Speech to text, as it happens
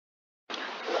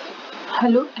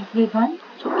Hello everyone.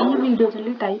 So ಈ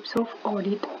ವಿಡಿಯೋದಲ್ಲಿ types of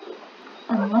audit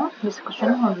ಅನ್ನು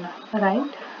discussion ಮಾಡೋಣ,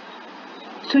 right?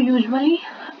 So usually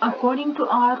according to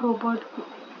our Robert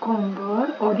Comber,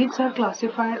 audits are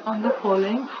classified on the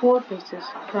following four bases,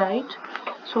 right?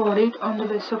 So audit on the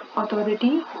basis of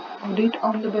authority, audit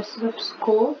on the basis of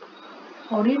scope,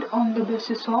 audit on the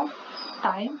basis of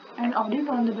time, and audit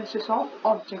on the basis of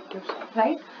objectives,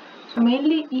 right? So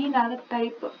mainly ಈ ನಾಲ್ಕು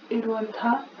type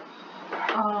ಇರುವಂತಹ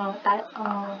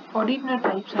ಆಡಿಟ್ನ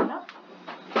types ಅನ್ನ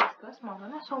discuss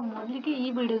ಮಾಡೋಣ. So ಮೊದಲಿಗೆ ಈ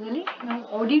ವಿಡಿಯೋದಲ್ಲಿ ನಾವು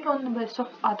audit on the base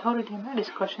of ಅಥಾರಿಟಿಯನ್ನ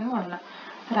discussion ಮಾಡೋಣ,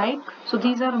 right? So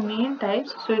these are main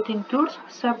types, so it includes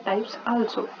sub types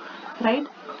also, right?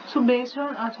 So based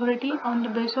on authority, on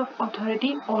the base of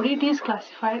authority, audit is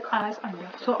classified as under.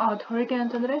 So authority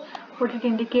ಅಂತಂದ್ರೆ what it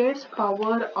indicates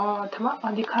power ಅಥವಾ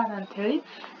ಅಧಿಕಾರ ಅಂತ ಹೇಳಿ,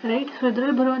 right? So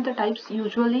ಇದರಲ್ಲಿ ಬರುವಂತ types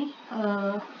usually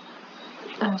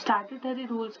statutory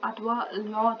rules ಅಥವಾ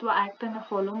ಲಾ ಅಥವಾ act ಅನ್ನ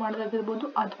ಫಾಲೋ ಮಾಡೋದಾಗಿರ್ಬೋದು,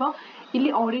 ಅಥವಾ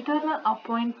ಇಲ್ಲಿ ಆಡಿಟರ್ನ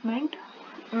ಅಪಾಯಿಂಟ್ಮೆಂಟ್,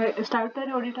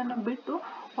 ಸ್ಟ್ಯಾಟ್ಯೂಟರಿ ಆಡಿಟರ್ನ ಬಿಟ್ಟು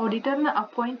ಆಡಿಟರ್ನ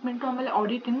ಅಪಾಯಿಂಟ್ಮೆಂಟ್, ಆಮೇಲೆ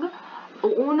ಆಡಿಟಿಂಗ್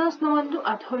ಓನರ್ಸ್ನ ಒಂದು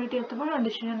ಅಥಾರಿಟಿ ಅಥವಾ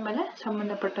ಡಿಸಿಷನ್ ಮೇಲೆ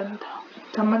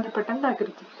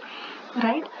ಸಂಬಂಧಪಟ್ಟಂತಾಗಿರುತ್ತೆ,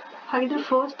 ರೈಟ್? ಹಾಗಿದ್ರೆ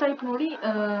ಫಸ್ಟ್ ಟೈಪ್ ನೋಡಿ.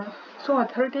 ಸೊ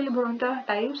ಅಥಾರಿಟಿಯಲ್ಲಿ ಬರುವಂತಹ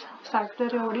types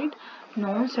statutory audit,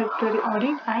 non statutory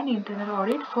audit and internal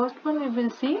audit. First one we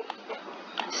will see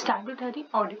statutory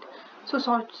audit. So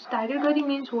statutory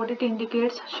means what it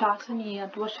indicates ಶಾಸನೀಯ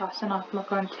ಅಥವಾ ಶಾಸನಾತ್ಮಕ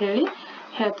ಅಂತ ಹೇಳಿ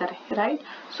ಹೇಳ್ತಾರೆ, right?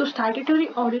 So statutory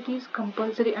audit is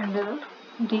compulsory under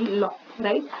the law,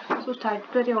 right? So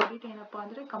statutory audit ಏನಪ್ಪಾ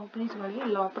ಅಂದ್ರೆ ಕಂಪನೀಸ್ಗಳಿಗೆ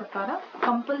ಲಾ ಪ್ರಕಾರ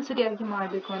compulsory ಆಗಿ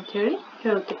ಮಾಡಬೇಕು ಅಂತ ಹೇಳಿ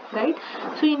ಹೇಳುತ್ತೆ, right?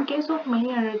 So in case of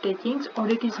many undertakings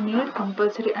audit is made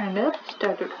compulsory under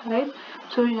statute, right?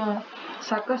 So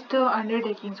ಸಾಕಷ್ಟು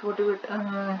ಅಂಡರ್ಟೇಕಿಂಗ್ಸ್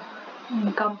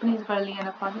ಕಂಪನೀಸ್ಗಳಲ್ಲಿ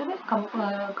ಏನಪ್ಪಾ ಅಂದ್ರೆ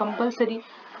ಕಂಪಲ್ಸರಿ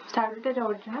ಸ್ಟ್ಯಾಟ್ಯೂಟರಿ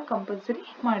ಆಡಿಟ್ನ ಕಂಪಲ್ಸರಿ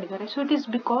ಮಾಡಿದ್ದಾರೆ. So it is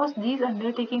because these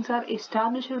undertakings R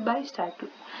established by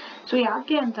statute. So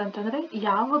ಯಾಕೆ ಅಂತಂತಂದ್ರೆ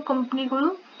ಯಾವ ಕಂಪ್ನಿಗಳು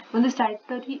ಒಂದು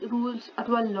ಸ್ಟ್ಯಾಟ್ಯೂಟರಿ ರೂಲ್ಸ್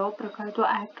ಅಥವಾ ಲಾ ಪ್ರಕಾರ ಅಥವಾ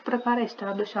ಆಕ್ಟ್ ಪ್ರಕಾರ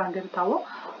ಎಸ್ಟಾಬ್ಲಿಷ್ ಆಗಿರ್ತಾವೋ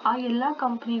ಆ ಎಲ್ಲ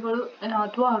ಕಂಪ್ನಿಗಳು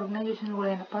ಅಥವಾ ಆರ್ಗನೈಸೇಷನ್ಗಳು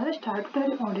ಏನಪ್ಪಾ ಅಂದ್ರೆ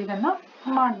ಸ್ಟ್ಯಾಟ್ಯೂಟರಿ ಆಡಿಟ್ ಅನ್ನ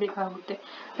ಮಾಡಬೇಕಾಗುತ್ತೆ,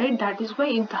 ರೈಟ್? ದಟ್ ಈಸ್ ವೈ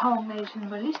ಇಂತಹ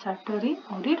ಆರ್ಗನೈಸೇಷನ್ಗಳಲ್ಲಿ ಸ್ಟ್ಯಾಟ್ಯೂಟರಿ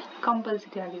ಆಡಿಟ್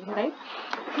ಕಂಪಲ್ಸರಿ ಆಗಿದೆ, right?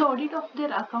 The audit of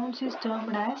their accounts is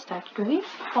termed as statutory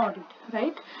audit,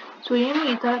 right? So ಏನು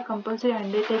ಈ ತರ ಕಂಪಲ್ಸರಿ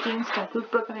ಅಂಡರ್ಟೇಕಿಂಗ್ ಸ್ಟ್ಯಾಟ್ಯೂಟ್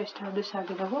ಪ್ರಕಾರ ಎಸ್ಟಾಬ್ಲಿಷ್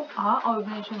ಆಗಿದಾವೋ ಆ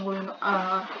ಆರ್ಗನೈಸೇಷನ್ಗಳು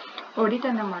ಆಡಿಟ್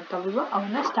ಅನ್ನ ಮಾಡ್ತಾವಲ್ವ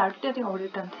ಅವನ್ನ ಸ್ಟ್ಯಾಟ್ಯೂಟರಿ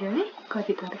ಆಡಿಟ್ ಅಂತ ಹೇಳಿ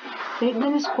ಕರೀತಾರೆ, right?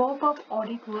 Then the scope of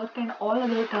audit work and all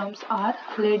other terms are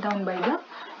laid down by the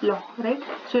law, right?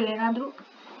 So ಏನಾದ್ರೂ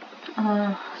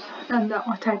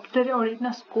ಸ್ಟ್ಯಾಟ್ಯೂಟರಿ ಆಡಿಟ್ನ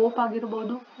ಸ್ಕೋಪ್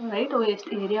ಆಗಿರ್ಬೋದು, ರೈಟ್? ಎಷ್ಟು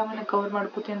ಏರಿಯಾವನ್ನ ಕವರ್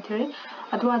ಮಾಡ್ಕೋತೆ ಅಂತ ಹೇಳಿ,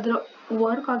 ಅಥವಾ ಅದರ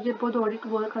ವರ್ಕ್ ಆಗಿರ್ಬೋದು, ಆಡಿಟ್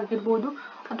ವರ್ಕ್ ಆಗಿರ್ಬೋದು,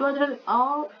 ಅಥವಾ ಅದರಲ್ಲಿ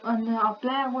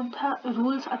ಅಪ್ಲೈ ಆಗುವಂತಹ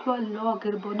ರೂಲ್ಸ್ ಅಥವಾ ಲಾ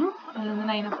ಆಗಿರ್ಬೋದು,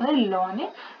 ಅದನ್ನ ಏನಪ್ಪ ಅಂದ್ರೆ ಲಾನೇ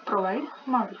ಪ್ರೊವೈಡ್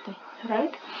ಮಾಡುತ್ತೆ,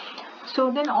 right? So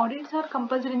then audits R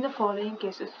compulsory in the following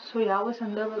cases. So ಯಾವ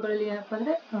ಸಂದರ್ಭಗಳಲ್ಲಿ ಏನಪ್ಪ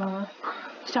ಅಂದ್ರೆ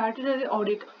ಸ್ಟ್ಯಾಟ್ಯೂಟರಿ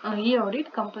ಆಡಿಟ್, ಈ ಆಡಿಟ್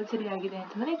ಕಂಪಲ್ಸರಿ ಆಗಿದೆ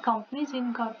ಅಂತಂದ್ರೆ companies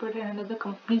incorporated under the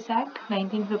companies act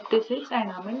 1956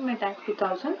 and amendment act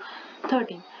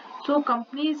 2013. So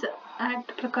companies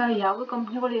act ಪ್ರಕಾರ ಯಾವ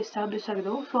ಕಂಪ್ನಿಗಳು ಎಸ್ಟಾಬ್ಲಿಷ್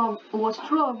ಆಗಿದವು, ಸೊ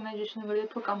ಅಷ್ಟು ಆರ್ಗನೈಸೇಷನ್ಗಳಿಗೆ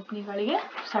ಅಥವಾ ಕಂಪ್ನಿಗಳಿಗೆ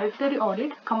statutory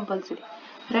audit compulsory,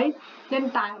 right? Then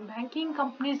banking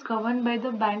companies governed by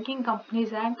the Banking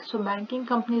Companies Act. So Banking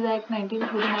Companies Act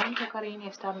 1949 ಪ್ರಕಾರ ಏನು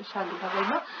establish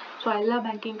ಆಗಿದ್ದಾವಲ್ಲ, so ಎಲ್ಲ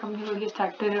banking ಕಂಪ್ನಿಗಳಿಗೆ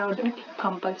statutory audit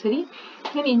compulsory.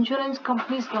 Then insurance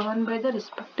companies governed by the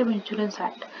respective Insurance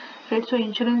Act, right? So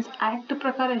Insurance Act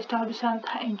ಪ್ರಕಾರ establish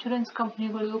ಅಂತಹ insurance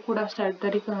ಕಂಪ್ನಿಗಳಿಗೂ ಕೂಡ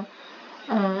statutory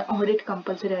audit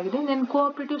compulsory ಆಗಿದೆ. Then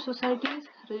cooperative societies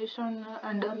registered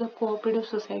under the cooperative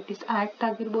societies act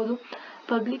ಆಗಿರ್ಬೋದು,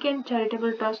 public and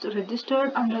charitable trust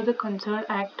registered under the concern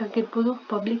act ಆಗಿರ್ಬೋದು,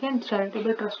 public and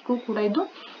charitable ಟ್ರಸ್ಟ್ಗೂ ಕೂಡ ಇದು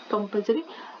compulsory.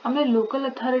 ಆಮೇಲೆ local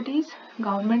authorities,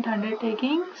 government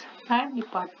undertakings and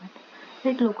department,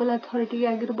 right? Local ಅಥಾರಿಟಿಗೆ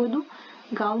ಆಗಿರ್ಬೋದು,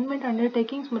 government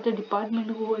undertakings ಮತ್ತು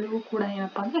ಡಿಪಾರ್ಟ್ಮೆಂಟ್ಗಳಿಗೂ ಕೂಡ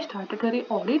ಏನಪ್ಪ ಅಂದರೆ ಸ್ಟ್ಯಾಟ್ಯೂಟರಿ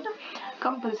ಆಡಿಟ್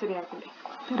ಕಂಪಲ್ಸರಿ ಆಗಿದೆ,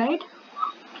 right?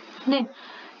 Then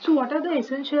so what are the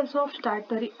essentials of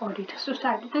statutory audit? So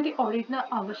statutory ಆಡಿಟ್ನ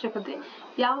ಅವಶ್ಯಕತೆ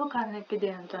ಯಾವ ಕಾರಣಕ್ಕಿದೆ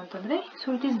ಅಂತಂತಂದರೆ, so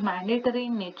it is mandatory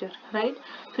in nature, right?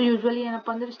 So usually ಏನಪ್ಪ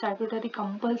ಅಂದರೆ ಸ್ಟ್ಯಾಟ್ಯೂಟರಿ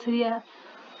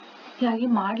ಕಂಪಲ್ಸರಿಯಾಗಿ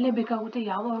ಮಾಡಲೇಬೇಕಾಗುತ್ತೆ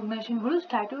ಯಾವ ಆರ್ಗನೈಸೇಷನ್ಗಳು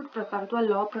ಸ್ಟ್ಯಾಟ್ಯೂಟ್ ಪ್ರಕಾರ ಅಥವಾ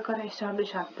ಲಾ ಪ್ರಕಾರ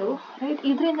ಎಸ್ಟಾಬ್ಲಿಷ್ ಆಗ್ತವೆ, ರೈಟ್?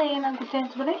 ಇದರಿಂದ ಏನಾಗುತ್ತೆ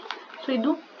ಅಂತಂದರೆ, ಸೊ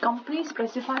ಇದು ಕಂಪ್ನಿ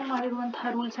ಸ್ಪೆಸಿಫೈ ಮಾಡಿರುವಂತಹ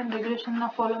ರೂಲ್ಸ್ ಆ್ಯಂಡ್ ರೆಗ್ಯುಲೇಷನ್ನ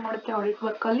ಫಾಲೋ ಮಾಡುತ್ತೆ audit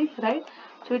ವರ್ಕಲ್ಲಿ, right?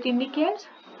 So it indicates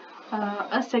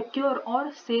a secure or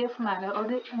safe manner, or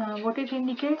what it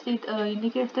indicates, it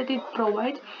indicates that it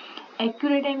provides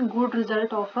accurate and good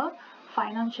result of a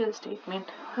financial statement,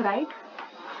 right?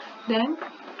 Then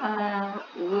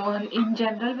in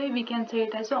general way we can say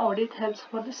it as a audit helps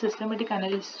for the systematic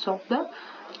analysis of the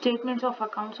statements of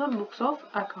accounts or books of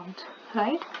accounts,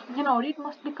 right? An audit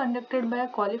must be conducted by a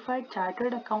qualified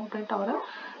chartered accountant or a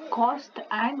cost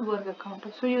and work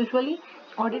accountant. So usually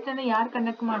audit ಅನ್ನು ಯಾರು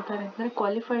conduct ಮಾಡ್ತಾರೆ ಅಂದರೆ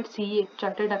qualified CA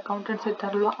chartered accountants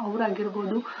ಇರ್ತಾರಲ್ವ ಅವ್ರು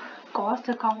ಆಗಿರ್ಬೋದು, cost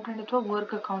accountant ಅಥವಾ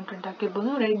work accountant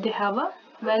ಆಗಿರ್ಬೋದು, right? They have a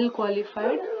well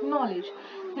qualified knowledge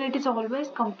and it is always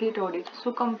complete audit. So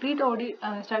complete audit,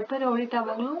 statutory audit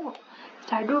ಯಾವಾಗಲೂ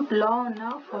statute ಲಾ ಅನ್ನ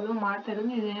ಫಾಲೋ ಮಾಡ್ತಾ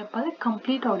ಇರೋದು ಇದೇನಪ್ಪ ಅಂದರೆ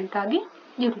ಕಂಪ್ಲೀಟ್ ಆಡಿಟ್ ಆಗಿ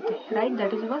ಇರುತ್ತೆ, right?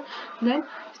 That is one. Then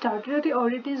statutory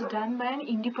audit is done by an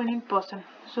independent person.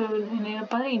 So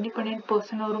ಏನಪ್ಪ ಅಂದರೆ ಇಂಡಿಪೆಂಡೆಂಟ್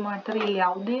ಪರ್ಸನ್ ಅವರು ಮಾಡ್ತಾರೆ, ಇಲ್ಲಿ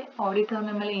ಯಾವುದೇ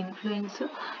ಆಡಿಟರ್ನ ಮೇಲೆ ಇನ್ಫ್ಲೂಯೆನ್ಸ್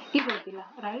ಇರೋದಿಲ್ಲ,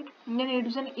 right? Then it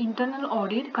is an internal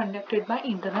audit conducted by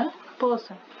internal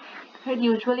person, right?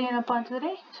 Usually ಏನಪ್ಪ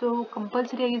ಅಂತಂದರೆ ಸೊ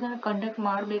ಕಂಪಲ್ಸರಿಯಾಗಿ ಇದನ್ನು conduct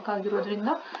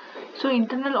ಮಾಡಬೇಕಾಗಿರೋದ್ರಿಂದ so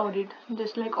internal audit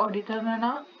just like ಆಡಿಟರ್ನ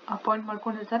appoint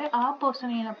ಮಾಡ್ಕೊಂಡಿರ್ತಾರೆ, ಆ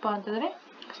ಪರ್ಸನ್ ಏನಪ್ಪ ಅಂತಂದರೆ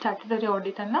ಸ್ಟ್ಯಾಟ್ಯೂಟರಿ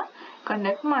ಆಡಿಟನ್ನು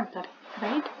ಕಂಡಕ್ಟ್ ಮಾಡ್ತಾರೆ,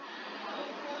 right?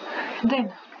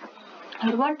 Then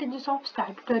advantages of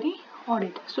statutory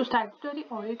audit. So statutory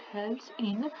audit helps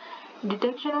in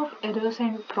detection of errors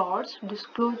and frauds,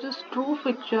 discloses true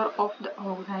picture of the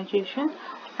organization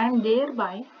and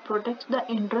thereby protects the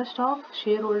interest of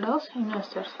shareholders,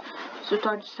 investors. So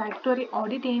statutory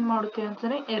audit ಏನು ಮಾಡುತ್ತೆ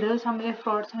ಅಂತಂದರೆ errors ಆಮೇಲೆ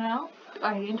ಫ್ರಾಡ್ಸ್ನ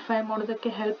identify ಮಾಡೋದಕ್ಕೆ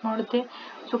help ಮಾಡುತ್ತೆ.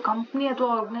 So company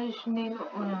ಅಥವಾ organisation ಏನು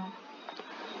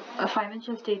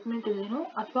financial statement ಇದೇನು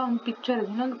ಅಥವಾ ಒಂದು ಪಿಕ್ಚರ್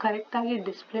ಇದೆಯೋ ಒಂದು ಕರೆಕ್ಟಾಗಿ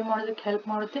ಡಿಸ್ಪ್ಲೇ ಮಾಡೋದಕ್ಕೆ ಹೆಲ್ಪ್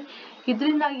ಮಾಡುತ್ತೆ.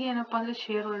 ಇದರಿಂದಾಗಿ ಏನಪ್ಪ ಅಂದರೆ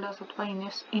ಶೇರ್ ಹೋಲ್ಡರ್ಸ್ ಅಥವಾ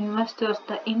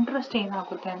ಇನ್ವೆಸ್ಟರ್ಸ್ದ ಇಂಟ್ರೆಸ್ಟ್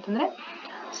ಏನಾಗುತ್ತೆ ಅಂತಂದರೆ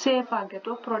ಸೇಫ್ ಆಗಿ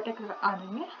ಅಥವಾ ಪ್ರೊಟೆಕ್ಟ್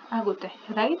ಆದಂಗೆ ಆಗುತ್ತೆ,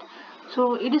 right? So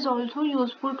it is also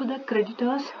useful to the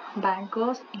creditors,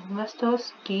 bankers, investors,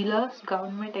 dealers,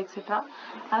 government etcetera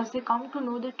as they come to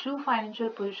know the true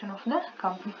financial position of the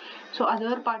company. So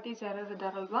other parties ಯಾರ್ಯಾರು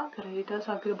ಇದ್ದಾರಲ್ವಾ, creditors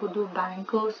ಆಗಿರ್ಬೋದು,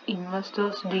 bankers,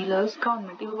 investors, dealers,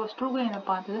 government, ಇವಾಗ ಅಷ್ಟ್ರಿಗೂ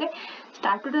ಏನಪ್ಪ ಅಂತಂದರೆ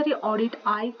statutory audit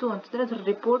ಆಯಿತು ಅಂತಂದರೆ ಅದ್ರ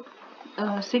report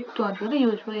ಸಿಕ್ತು ಅಂತಂದರೆ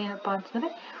ಯೂಶ್ವಲಿ ಏನಪ್ಪ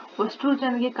ಅಂತಂದರೆ ಅಷ್ಟು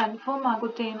ಜನರಿಗೆ ಕನ್ಫರ್ಮ್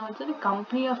ಆಗುತ್ತೆ ಏನು ಅಂತಂದರೆ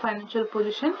ಕಂಪ್ನಿಯ ಫೈನಾನ್ಷಿಯಲ್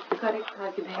ಪೊಸಿಷನ್ ಕರೆಕ್ಟ್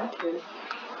ಆಗಿದೆ ಅಂತ ಹೇಳಿ,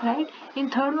 ರೈಟ್? ಇನ್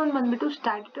ಥರ್ಡ್ ಒನ್ ಬಂದ್ಬಿಟ್ಟು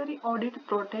statutory audit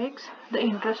protects the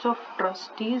interest of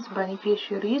trustees,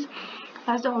 beneficiaries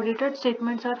as the audited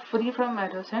statements are free from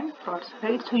errors and frauds,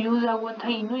 right? So use ಆಗುವಂಥ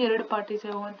ಇನ್ನೂ ಎರಡು ಪಾರ್ಟೀಸ್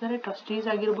ಯಾವ ಅಂತಂದರೆ ಟ್ರಸ್ಟೀಸ್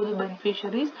ಆಗಿರ್ಬೋದು,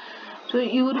 ಬೆನಿಫಿಷರೀಸ್. ಸೊ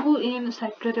ಇವ್ರಿಗೂ ಏನು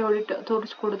ಸ್ಟ್ಯಾಟ್ಯೂಟರಿ ಆಡಿಟ್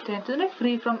ತೋರಿಸ್ಕೊಡುತ್ತೆ ಅಂತಂದರೆ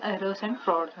free from errors and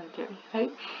frauds ಅಂತೇಳಿ,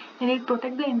 right? And it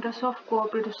protect the interests of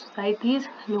cooperative societies,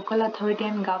 local authority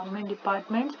and government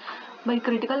departments by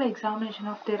critical examination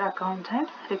of their accounts and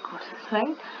records,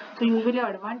 right? So usually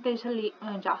advantage ಅಲ್ಲಿ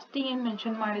ಜಾಸ್ತಿ ಏನು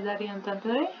mention ಮಾಡಿದ್ದಾರೆ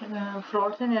ಅಂತಂದರೆ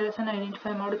frauds and ಎರರ್ಸನ್ನು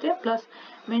identify ಮಾಡುತ್ತೆ, plus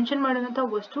mention ಮಾಡಿದಂಥ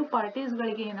ವಸ್ತು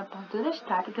ಪಾರ್ಟೀಸ್ಗಳಿಗೆ ಏನಪ್ಪ ಅಂತಂದರೆ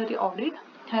ಸ್ಟ್ಯಾಟ್ಯೂಟರಿ ಆಡಿಟ್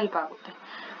ಹೆಲ್ಪ್ ಆಗುತ್ತೆ.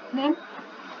 ದೆನ್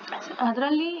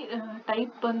ಅದರಲ್ಲಿ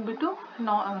ಟೈಪ್ ಬಂದ್ಬಿಟ್ಟು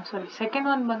ಸೆಕೆಂಡ್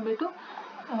ಒನ್ ಬಂದ್ಬಿಟ್ಟು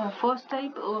ಫಸ್ಟ್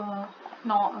ಟೈಪ್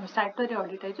statutory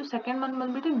audit ಆಯಿತು. ಸೆಕೆಂಡ್ ಒನ್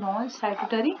ಬಂದ್ಬಿಟ್ಟು ನಾನ್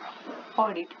statutory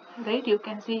audit, right? You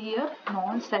can see here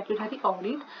non statutory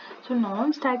audit. So non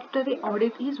statutory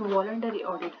audit is voluntary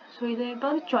audit. So ಇದೇನಪ್ಪ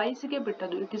ಅಂದರೆ ಚಾಯ್ಸಿಗೆ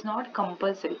ಬಿಟ್ಟದ್ದು, it is not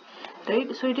compulsory,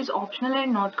 right? So it is optional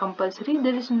and not compulsory.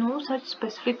 There is no such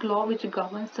specific law which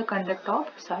governs the conduct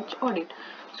of such audit.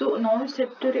 So non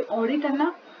statutory ಆಡಿಟನ್ನು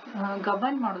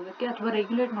govern ಮಾಡೋದಕ್ಕೆ ಅಥವಾ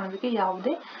regulate ಮಾಡೋದಕ್ಕೆ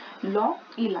ಯಾವುದೇ ಲಾ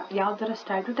ಇಲ್ಲ. ಯಾವ ಥರ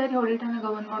ಸ್ಟ್ಯಾಟ್ಯೂಟರಿ ಆಡಿಟನ್ನು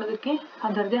ಗವರ್ನ್ ಮಾಡೋದಕ್ಕೆ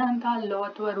ಅದರದೇ ಅಂತ ಲಾ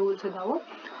ಅಥವಾ ರೂಲ್ಸ್ ಇದಾವೋ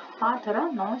ಆ ಥರ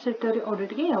ನಾನ್ ಸ್ಟ್ಯಾಟ್ಯೂಟರಿ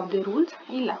ಆಡಿಟ್ಗೆ ಯಾವುದೇ ರೂಲ್ಸ್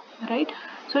ಇಲ್ಲ, ರೈಟ್?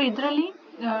 ಸೊ ಇದರಲ್ಲಿ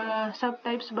ಸಬ್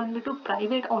ಟೈಪ್ಸ್ ಬಂದ್ಬಿಟ್ಟು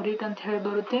ಪ್ರೈವೇಟ್ ಆಡಿಟ್ ಅಂತ ಹೇಳಿ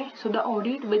ಬರುತ್ತೆ. So the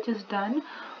audit which is done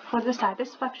for the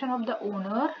satisfaction of the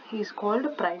owner is called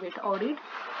private audit,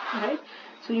 right?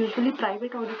 So usually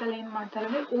private ಆಡಿಟಲ್ಲಿ ಏನು ಮಾಡ್ತಾರೆ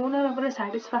ಅಂದರೆ ಓನರ್ ಅವರ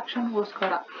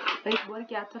ಸ್ಯಾಟಿಸ್ಫ್ಯಾಕ್ಷನ್ಗೋಸ್ಕರ, ರೈಟ್?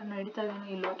 ವರ್ಕ್ ಯಾವ ಥರ ನಡೀತಾ ಇದೆಯೋ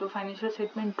ಇಲ್ಲೋ ಅಥವಾ ಫೈನಾನ್ಷಿಯಲ್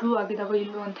ಸ್ಟೇಟ್ಮೆಂಟ್ ಟ್ರೂ ಆಗಿದಾವೋ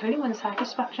ಇಲ್ಲೋ ಅಂತ ಹೇಳಿ ಒಂದು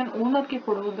ಸ್ಯಾಟಿಸ್ಫ್ಯಾಕ್ಷನ್ ಓನರ್ಗೆ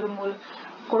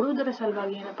ಕೊಡುವುದರ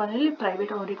ಸಲುವಾಗಿ ಏನಪ್ಪ ಅಂದರೆ ಇಲ್ಲಿ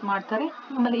ಪ್ರೈವೇಟ್ ಆಡಿಟ್ ಮಾಡ್ತಾರೆ.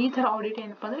 ಆಮೇಲೆ ಈ ಥರ ಆಡಿಟ್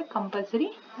ಏನಪ್ಪ ಅಂದರೆ ಕಂಪಲ್ಸರಿ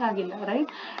ಆಗಿಲ್ಲ,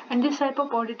 right? And this type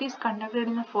of audit is conducted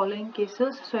in the following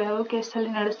cases. So ಯಾವ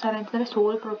ಕೇಸಲ್ಲಿ ನಡೆಸ್ತಾರೆ ಅಂತಂದರೆ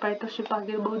ಸೋಲ್ ಪ್ರೊಪ್ರೈಟರ್ಶಿಪ್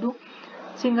ಆಗಿರ್ಬೋದು,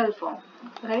 single form,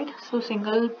 right? So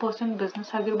single person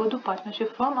business ಆಗಿರ್ಬೋದು,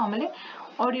 ಪಾರ್ಟ್ನರ್ಶಿಪ್ ಫಾರ್ಮ್, ಆಮೇಲೆ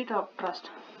ಆಡಿಟ್ ಆಫ್ ಟ್ರಸ್ಟ್.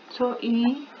 ಸೊ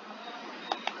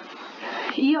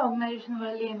ಈ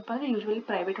ಆರ್ಗನೈಸೇಷನ್ಗಳಲ್ಲಿ ಏನಪ್ಪ ಅಂದರೆ ಯೂಶ್ವಲಿ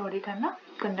ಪ್ರೈವೇಟ್ ಆಡಿಟನ್ನು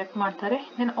ಕಂಡಕ್ಟ್ ಮಾಡ್ತಾರೆ.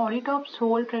 Then audit of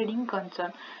soul trading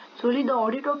concern. So the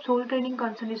audit of sole trading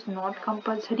concern is not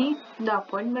compulsory. The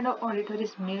appointment of auditor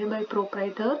is made by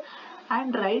proprietor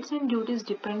and rights and duties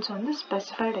depends on the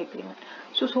specified agreement.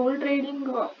 So sole trading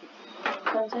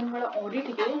ಕನ್ಸರ್ನ್ಗಳ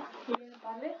ಆಡಿಟ್ಗೆ ಏನಪ್ಪ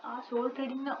ಅಂದರೆ ಆ ಸೋಲ್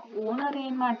ಟ್ರೇಡಿಂಗ್ನ owner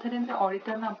ಏನು ಮಾಡ್ತಾರೆ ಅಂದರೆ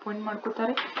ಆಡಿಟರ್ನ appoint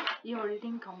ಮಾಡ್ಕೊತಾರೆ. ಈ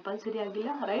auditing compulsory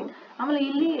ಆಗಿಲ್ಲ, right? ಆಮೇಲೆ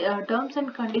ಇಲ್ಲಿ ಟರ್ಮ್ಸ್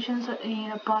ಆ್ಯಂಡ್ ಕಂಡೀಷನ್ಸ್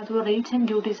ಏನಪ್ಪ ಅಥವಾ ರೈಟ್ಸ್ ಆ್ಯಂಡ್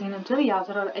ಡ್ಯೂಟೀಸ್ ಏನಂತಾರೆ ಯಾವ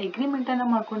ಥರ ಅಗ್ರಿಮೆಂಟನ್ನು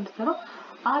ಮಾಡ್ಕೊಂಡಿರ್ತಾರೋ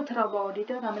ಆ ಥರ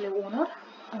ಆಡಿಟರ್ ಆಮೇಲೆ ಓನರ್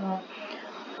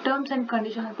ಟರ್ಮ್ಸ್ ಆ್ಯಂಡ್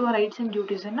ಕಂಡೀಷನ್ ಅಥವಾ ರೈಟ್ಸ್ ಆ್ಯಂಡ್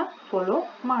ಡ್ಯೂಟೀಸನ್ನು ಫಾಲೋ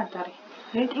ಮಾಡ್ತಾರೆ,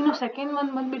 ರೈಟ್? ಇನ್ನು ಸೆಕೆಂಡ್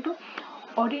ಒನ್ ಬಂದುಬಿಟ್ಟು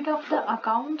Audit of the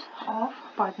accounts of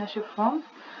partnership firm.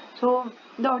 So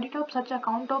the audit of such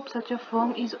account of such a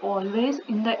firm is always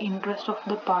in the interest of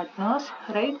the partners,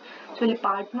 right? So ಇಲ್ಲಿ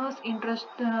partners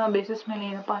interest basis ಮೇಲೆ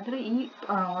ಏನಪ್ಪಾ ಅಂದ್ರೆ ಈ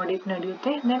audit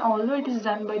ನಡೆಯುತ್ತೆ. Then although it is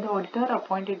done by the auditor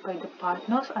appointed by the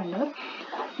partners under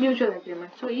mutual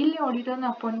agreement. So ಇಲ್ಲಿ auditor ನ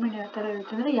appointment ಯಾವ ತರ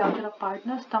ಇರುತ್ತೆ ಅಂದ್ರೆ ಯಾವ ತರ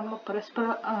ಪಾರ್ಟ್ನರ್ಸ್ ತಮ್ಮ ಪರಸ್ಪರ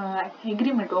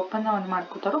ಅಗ್ರಿಮೆಂಟ್ ಒಪ್ಪಂದವನ್ನು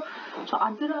ಮಾಡ್ಕೋತಾರೋ ಸೊ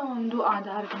ಅದರ ಒಂದು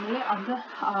ಆಧಾರದ ಮೇಲೆ ಅದರ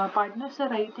partners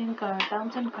right in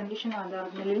terms and condition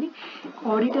ಆಧಾರದ ಮೇಲೆ ಇಲ್ಲಿ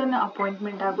ಆಡಿಟರ್ನ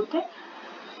ಅಪಾಯಿಂಟ್ಮೆಂಟ್ ಆಗುತ್ತೆ,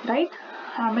 ರೈಟ್?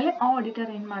 ಆಮೇಲೆ ಆ ಆಡಿಟರ್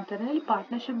ಏನು ಮಾಡ್ತಾರೆ ಇಲ್ಲಿ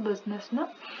ಪಾರ್ಟ್ನರ್ಶಿಪ್ ಬಿಸ್ನೆಸ್ನ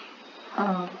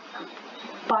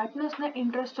ಪಾರ್ಟ್ನರ್ಸ್ನ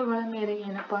ಇಂಟ್ರೆಸ್ಟ್ಗಳ ಮೇರೆಗೆ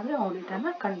ಏನಪ್ಪಾ ಅಂದರೆ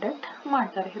ಆಡಿಟನ್ನು ಕಂಡಕ್ಟ್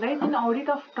ಮಾಡ್ತಾರೆ, ರೈಟ್? ಇನ್ನು ಆಡಿಟ್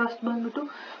ಆಫ್ ಟ್ರಸ್ಟ್ ಬಂದ್ಬಿಟ್ಟು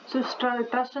ಸೊ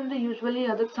ಟ್ರಸ್ಟ್ ಅಂದರೆ ಯೂಶ್ವಲಿ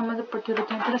ಅದಕ್ಕೆ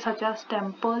ಸಂಬಂಧಪಟ್ಟಿರುತ್ತೆ ಅಂತಂದರೆ such as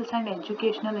temples and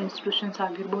educational institutions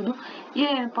ಆಗಿರ್ಬೋದು.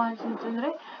 ಏನಪ್ಪಾ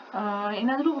ಅಂತಂತಂದರೆ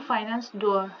ಏನಾದರೂ ಫೈನಾನ್ಸ್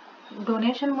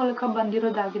ಡೊನೇಷನ್ ಮೂಲಕ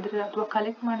ಬಂದಿರೋದಾಗಿದ್ರೆ ಅಥವಾ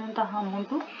ಕಲೆಕ್ಟ್ ಮಾಡುವಂತಹ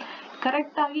ಅಮೌಂಟು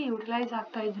ಕರೆಕ್ಟಾಗಿ ಯುಟಿಲೈಸ್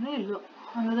ಆಗ್ತಾ ಇದೆಯೋ ಇಲ್ಲೋ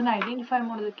ಅನ್ನೋದನ್ನು ಐಡೆಂಟಿಫೈ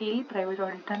ಮಾಡೋದಕ್ಕೆ ಇಲ್ಲಿ ಪ್ರೈವೇಟ್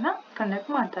ಆಡಿಟನ್ನು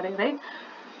ಕಂಡಕ್ಟ್ ಮಾಡ್ತಾರೆ, right?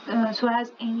 So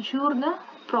as ensure the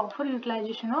proper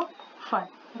utilisation of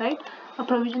fund, right? A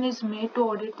provision is made to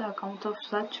audit the accounts of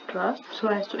such trust so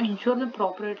as to ensure the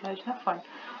proper utilization of fund.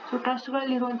 So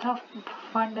ಟ್ರಸ್ಟ್ಗಳಲ್ಲಿರುವಂತಹ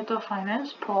fund ಅಥವಾ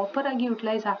finance proper ಆಗಿ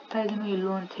utilise ಆಗ್ತಾ ಇದೆಯೋ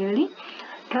ಇಲ್ಲೋ ಅಂತ ಹೇಳಿ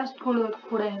ಟ್ರಸ್ಟ್ಗಳು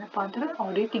ಕೂಡ ಏನಪ್ಪಾ ಅಂತಂದ್ರೆ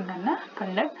ಆಡಿಟಿಂಗ್ ಅನ್ನ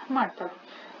ಕಂಡಕ್ಟ್ ಮಾಡ್ತಾರೆ,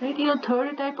 ರೈಟ್? ಇನ್ನು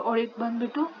ಥರ್ಡ್ ಟೈಪ್ ಆಡಿಟ್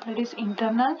ಬಂದ್ಬಿಟ್ಟು that is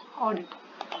internal audit,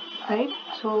 right?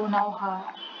 So now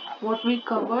what we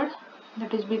covered,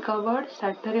 that is we covered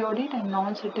statutory audit and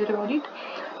non-statutory audit.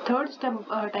 Third step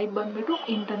type ಬಂದ್ಬಿಟ್ಟು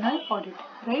internal audit,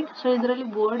 right? So ಇದರಲ್ಲಿ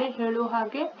board ಹೇಳೋ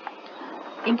ಹಾಗೆ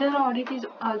internal audit is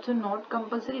also not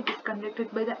compulsory. It is conducted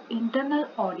by the internal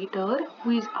auditor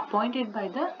who is appointed by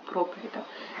the proprietor.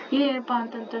 ಇಲ್ಲಿ ಏನಪ್ಪಾ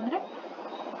ಅಂತಂತಂದ್ರೆ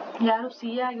ಯಾರು C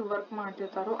A ಆಗಿ work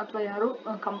ಮಾಡ್ತಿರ್ತಾರೋ ಅಥವಾ ಯಾರು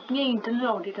ಕಂಪ್ನಿಯ ಇಂಟರ್ನಲ್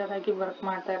ಆಡಿಟರ್ ಆಗಿ ವರ್ಕ್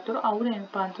ಮಾಡ್ತಾ ಇರ್ತಾರೋ ಅವ್ರು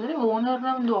ಏನಪ್ಪಾ ಅಂತಂದ್ರೆ ಓನರ್ನ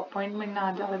ಒಂದು ಅಪಾಯಿಂಟ್ಮೆಂಟ್ ನ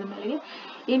ಆಧಾರದ ಮೇಲೆ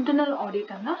ಇಂಟರ್ನಲ್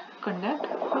ಆಡಿಟ್ ಅನ್ನ ಕಂಡಕ್ಟ್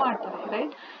ಮಾಡ್ತಾರೆ,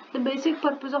 right? The basic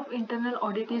purpose of internal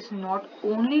audit is not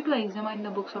only to examine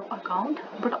the books of account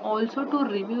but also to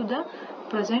review the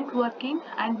present working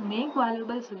and make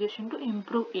valuable suggestion to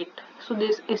improve it. So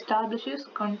this establishes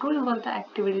control over the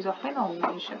activities of an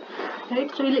organization, right?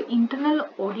 So ಇಲ್ಲಿ internal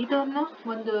auditor ನ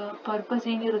ಒಂದು purpose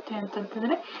ಏನಿರುತ್ತೆ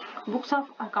ಅಂತಂತಂದ್ರೆ books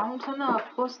of accounts ಅನ್ನ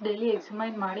of course daily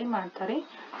examine ಮಾಡ್ತಾರೆ,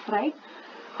 right?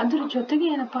 ಅದ್ರ ಜೊತೆಗೆ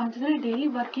ಏನಪ್ಪಾ ಅಂತಂದ್ರೆ ಡೈಲಿ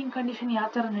ವರ್ಕಿಂಗ್ ಕಂಡೀಷನ್ ಯಾವ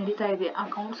ತರ ನಡೀತಾ ಇದೆ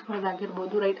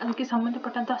ಅಕೌಂಟ್ಸ್ಗಳದಾಗಿರ್ಬೋದು, ರೈಟ್? ಅದಕ್ಕೆ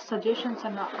ಸಂಬಂಧಪಟ್ಟಂತಹ ಸಜೆಷನ್ಸ್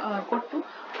ಅನ್ನ ಕೊಟ್ಟು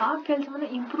ಆ ಕೆಲಸವನ್ನ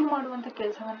ಇಂಪ್ರೂವ್ ಮಾಡುವಂತ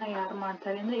ಕೆಲಸವನ್ನ ಯಾರು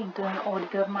ಮಾಡ್ತಾರೆ ಅಂದ್ರೆ ಇಂಟರ್ನಲ್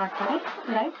ಆಡಿಟರ್ ಮಾಡ್ತಾರೆ,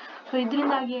 ರೈಟ್? ಸೊ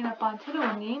ಇದರಿಂದಾಗಿ ಏನಪ್ಪಾ ಅಂತಂದ್ರೆ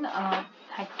ಒಂದೇನ್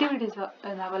ಆಕ್ಟಿವಿಟೀಸ್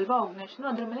ಅದಾವಲ್ವಾ ಆರ್ಗನೈಸೇಷನ್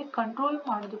ಅದ್ರ ಮೇಲೆ ಕಂಟ್ರೋಲ್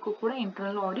ಮಾಡೋದಕ್ಕೂ ಕೂಡ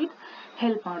ಇಂಟರ್ನಲ್ ಆಡಿಟ್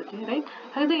ಹೆಲ್ಪ್ ಮಾಡುತ್ತೆ, ರೈಟ್?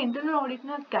 ಹಾಗಾದ್ರೆ ಇಂಟರ್ನಲ್ ಆಡಿಟ್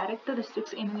ನ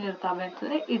ಕ್ಯಾರೆಕ್ಟರಿಸ್ಟಿಕ್ಸ್ ಏನೇನಿರ್ತಾವೆ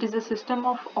ಅಂತಂದ್ರೆ it is a system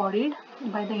of audit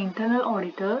by the internal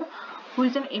auditor who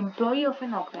is an employee of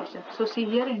an organization. So see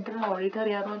here internal auditor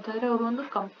ಯಾರು ಅಂತಂದ್ರೆ ಅವರು ಒಂದು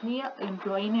ಕಂಪ್ನಿಯ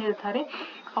ಎಂಪ್ಲಾಯಿನೇ ಇರ್ತಾರೆ,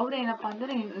 ಅವ್ರು ಏನಪ್ಪಾ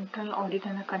ಅಂದ್ರೆ ಇಂಟರ್ನಲ್ ಆಡಿಟ್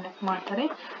ಅನ್ನ ಕಂಡಕ್ಟ್ ಮಾಡ್ತಾರೆ.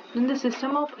 In the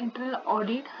system of internal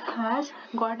audit has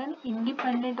got an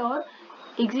independent or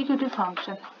executive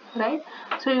function, right?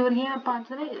 So ಇವ್ರಿಗೆ ಏನಪ್ಪಾ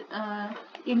ಅಂತಂದ್ರೆ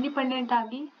ಇಂಡಿಪೆಂಡೆಂಟ್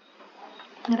ಆಗಿ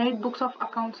ರೈಟ್ ಬುಕ್ಸ್ ಆಫ್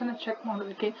ಅಕೌಂಟ್ಸ್ ಅನ್ನ ಚೆಕ್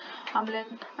ಮಾಡೋದಕ್ಕೆ ಆಮೇಲೆ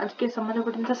ಅದಕ್ಕೆ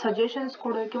ಸಂಬಂಧಪಟ್ಟಂತ ಸಜೆಷನ್ಸ್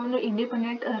ಕೊಡೋದಕ್ಕೆ ಒಂದು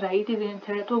ಇಂಡಿಪೆಂಡೆಂಟ್ ರೈಟ್ ಇದೆ ಅಂತ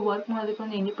ಹೇಳಿ ಅಥವಾ ವರ್ಕ್ ಮಾಡೋದಕ್ಕೆ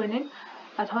ಒಂದು ಇಂಡಿಪೆಂಡೆಂಟ್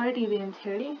ಅಥಾರಿಟಿ ಇದೆ ಅಂತ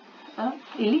ಹೇಳಿ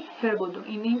ಇಲ್ಲಿ ಹೇಳ್ಬೋದು.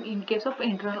 In case of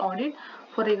internal audit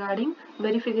for regarding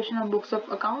verification of books of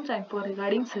accounts and for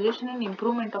regarding suggestion and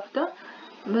improvement of the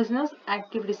business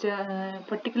activities,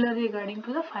 particularly regarding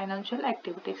to the financial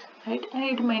activities, right? And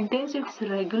it maintains its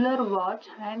regular watch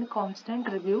and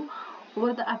constant review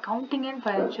over the accounting and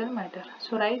financial matter.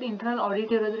 So right, internal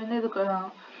audit ಇರೋದ್ರಿಂದ ಇದು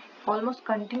almost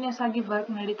continuous ಆಗಿ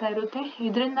work ನಡೀತಾ ಇರುತ್ತೆ.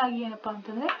 ಇದರಿಂದಾಗಿ ಏನಪ್ಪಾ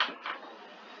ಅಂತಂದ್ರೆ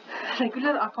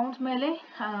regular accounts ಮೇಲೆ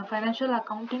financial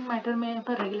accounting matter ಮೇಲೆ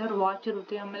ರೆಗ್ಯುಲರ್ ವಾಚ್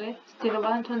ಇರುತ್ತೆ, ಆಮೇಲೆ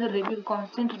ಸ್ಥಿರವಾದ ಒಂದು ರಿವ್ಯೂ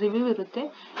ಕಾನ್ಸ್ಟೆಂಟ್ ರಿವ್ಯೂ ಇರುತ್ತೆ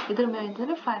ಇದ್ರ ಮೇಲೆ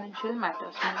ಅಂತಂದ್ರೆ ಫೈನಾನ್ಷಿಯಲ್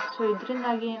ಮ್ಯಾಟರ್ಸ್. ಸೊ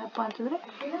ಇದರಿಂದಾಗಿ ಏನಪ್ಪಾ ಅಂತಂದ್ರೆ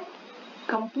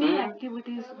ಕಂಪ್ನಿ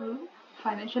ಆಕ್ಟಿವಿಟೀಸ್ಗಳು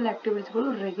ಫೈನಾನ್ಷಿಯಲ್ ಆಕ್ಟಿವಿಟೀಸ್ಗಳು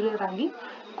ರೆಗ್ಯುಲರ್ ಆಗಿ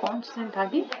ಕಾನ್ಸ್ಟೆಂಟ್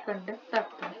ಆಗಿ ಕಂಡಕ್ಟ್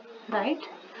ಆಗ್ತವೆ, right?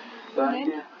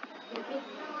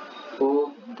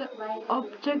 The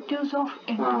objectives of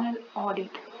internal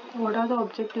audit. What are the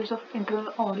objectives of internal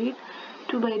audit?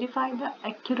 To verify the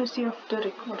accuracy of the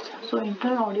records. So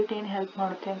internal audit ಏನು help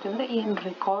ಮಾಡುತ್ತೆ ಅಂತಂದ್ರೆ ಏನು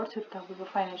ರೆಕಾರ್ಡ್ಸ್ ಇರ್ತಾವೆ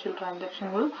ಫೈನಾನ್ಷಿಯಲ್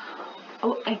ಟ್ರಾನ್ಸಾಕ್ಷನ್ಗಳು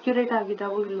ಅವು accurate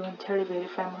ಆಗಿದ್ದಾವೋ ಇಲ್ಲೋ ಅಂತ ಹೇಳಿ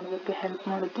ವೆರಿಫೈ ಮಾಡೋದಕ್ಕೆ ಹೆಲ್ಪ್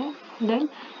ಮಾಡುತ್ತೆ. Then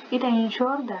it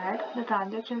ensure that the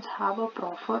transactions have a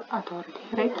proper authority,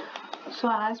 right? So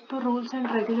as per rules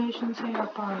and regulations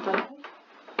ಏನಪ್ಪಾ ಅಂತಂದ್ರೆ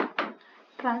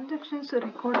ಟ್ರಾನ್ಸಾಕ್ಷನ್ಸ್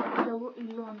ರೆಕಾರ್ಡ್ ಆಗಿದ್ದಾವೋ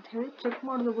ಇಲ್ಲೋ ಅಂತ ಹೇಳಿ ಚೆಕ್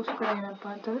ಮಾಡೋದಕ್ಕೋಸ್ಕರ ಏನಪ್ಪಾ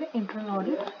ಅಂತಂದ್ರೆ ಇಂಟರ್ನಲ್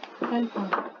ಆಡಿಟ್ ಹೆಲ್ಪ್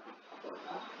ಮಾಡುತ್ತೆ.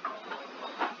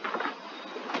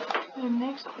 And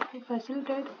next, we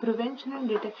facilitate prevention and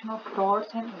detection of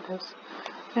frauds and errors.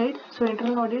 Right. So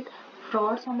internal audit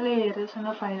frauds ಆಮೇಲೆ ಏರರ್ಸ್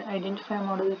ಅನ್ನು ಐಡೆಂಟಿಫೈ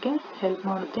ಮಾಡೋದಕ್ಕೆ ಹೆಲ್ಪ್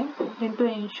ಮಾಡುತ್ತೆ. Then to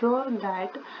ensure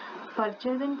that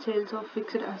purchase and sales of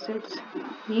fixed assets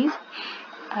is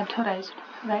authorised,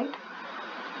 right.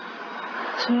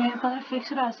 So ಏನಪ್ಪ ಅಂದರೆ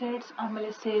fixed assets ಆಮೇಲೆ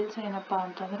sales ಏನಪ್ಪ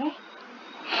ಅಂತಂದರೆ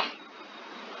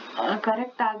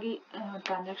ಕರೆಕ್ಟಾಗಿ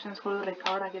ಟ್ರಾನ್ಸಾಕ್ಷನ್ಸ್ಗಳು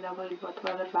ರೆಕಾರ್ಡ್ ಆಗಿದಾವೋ ಇಲ್ವೋ ಅಥವಾ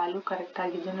ಅದರ ವ್ಯಾಲ್ಯೂ ಕರೆಕ್ಟ್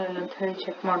ಆಗಿದೆಯೋ ಇಲ್ಲ ಅಂತ ಹೇಳಿ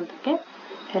ಚೆಕ್ ಮಾಡೋದಕ್ಕೆ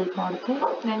ಹೆಲ್ಪ್ ಮಾಡುತ್ತೆ.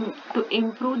 Then to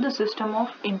improve the system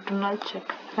of internal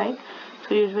check, right. So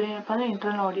usually ಏನಪ್ಪ ಅಂದರೆ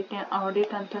ಇಂಟರ್ನಲ್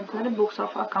ಆಡಿಟ್ ಅಂತಂತಂದರೆ books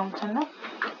of ಅಕೌಂಟ್ಸನ್ನು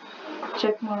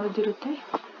check ಮಾಡೋದಿರುತ್ತೆ,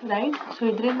 right. So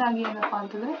ಇದರಿಂದಾಗಿ ಏನಪ್ಪ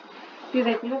ಅಂತಂದರೆ ಈ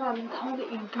ರೆಗ್ಯುಲರ್ ಆದಂತಹ ಒಂದು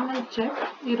ಇಂಟರ್ನಲ್ ಚೆಕ್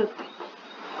ಇರುತ್ತೆ.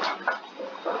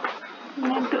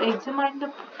 Then to examine the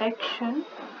protection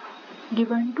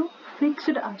given to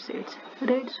fixed assets,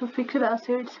 right. So fixed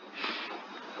assets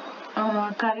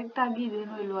correct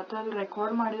ಆಗಿದೆಯೋ ಇಲ್ವೋ ಅಥವಾ ಅಲ್ಲಿ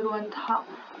ರೆಕಾರ್ಡ್ ಮಾಡಿರುವಂತಹ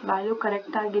ವ್ಯಾಲ್ಯೂ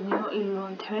ಕರೆಕ್ಟ್ ಆಗಿದೆಯೋ ಇಲ್ವೋ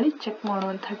ಅಂತ ಹೇಳಿ ಚೆಕ್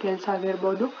ಮಾಡುವಂಥ ಕೆಲಸ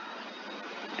ಆಗಿರ್ಬೋದು,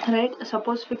 ರೈಟ್.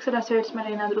 ಸಪೋಸ್ ಫಿಕ್ಸ್ಡ್ ಅಸೆಟ್ಸ್ ಮೇಲೆ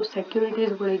ಏನಾದರೂ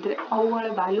ಸೆಕ್ಯೂರಿಟೀಸ್ಗಳಿದ್ರೆ ಅವುಗಳ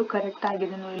ವ್ಯಾಲ್ಯೂ ಕರೆಕ್ಟ್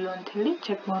ಆಗಿದೆಯೋ ಇಲ್ವೋ ಅಂತ ಹೇಳಿ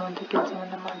ಚೆಕ್ ಮಾಡುವಂಥ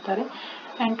ಕೆಲಸವನ್ನು ಮಾಡ್ತಾರೆ.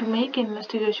 And to make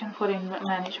investigation for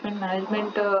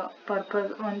management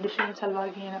purpose ಒಂದು ಡಿಸಿಷನ್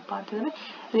ಸಲುವಾಗಿ ಏನಪ್ಪ ಅಂತಂದರೆ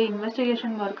ಇಲ್ಲಿ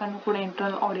ಇನ್ವೆಸ್ಟಿಗೇಷನ್ ವರ್ಕನ್ನು ಕೂಡ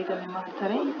ಇಂಟರ್ನಲ್ ಆಡಿಟಲ್ಲಿ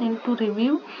ಮಾಡ್ತಾರೆ. ಇನ್ to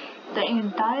review the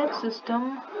entire system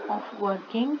of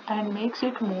working and makes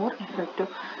it more effective,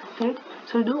 right.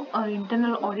 So ಇದು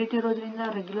ಇಂಟರ್ನಲ್ ಆಡಿಟ್ ಇರೋದ್ರಿಂದ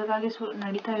ರೆಗ್ಯುಲರ್ ಆಗಿ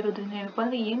ನಡೀತಾ ಇರೋದ್ರಿಂದ ಏನಪ್ಪ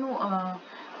ಅಂದರೆ ಏನು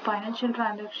ಫೈನಾನ್ಷಿಯಲ್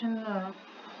ಟ್ರಾನ್ಸಾಕ್ಷನ್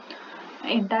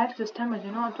ಎಂಟೈರ್ ಸಿಸ್ಟಮ್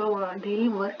ಇದೆಯೋ ಅಥವಾ ಡೈಲಿ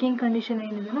ವರ್ಕಿಂಗ್ ಕಂಡೀಷನ್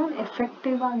ಏನಿದೆಯೋ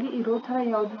ಎಫೆಕ್ಟಿವ್ ಆಗಿ ಇರೋ ಥರ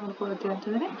ಯಾವ್ದು ನೋಡ್ಕೊಳ್ತೀವಿ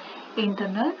ಅಂತಂದರೆ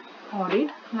internal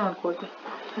audit ನೋಡ್ಕೊಳ್ತೀವಿ,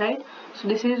 right. So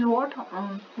this is what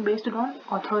based on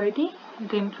authority.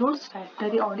 It includes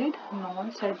statutory audit,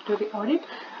 non statutory audit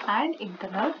and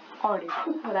internal audit,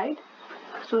 right.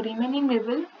 So remaining we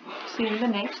will see in the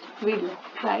next video,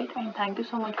 right. And thank you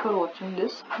so much for watching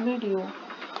this video.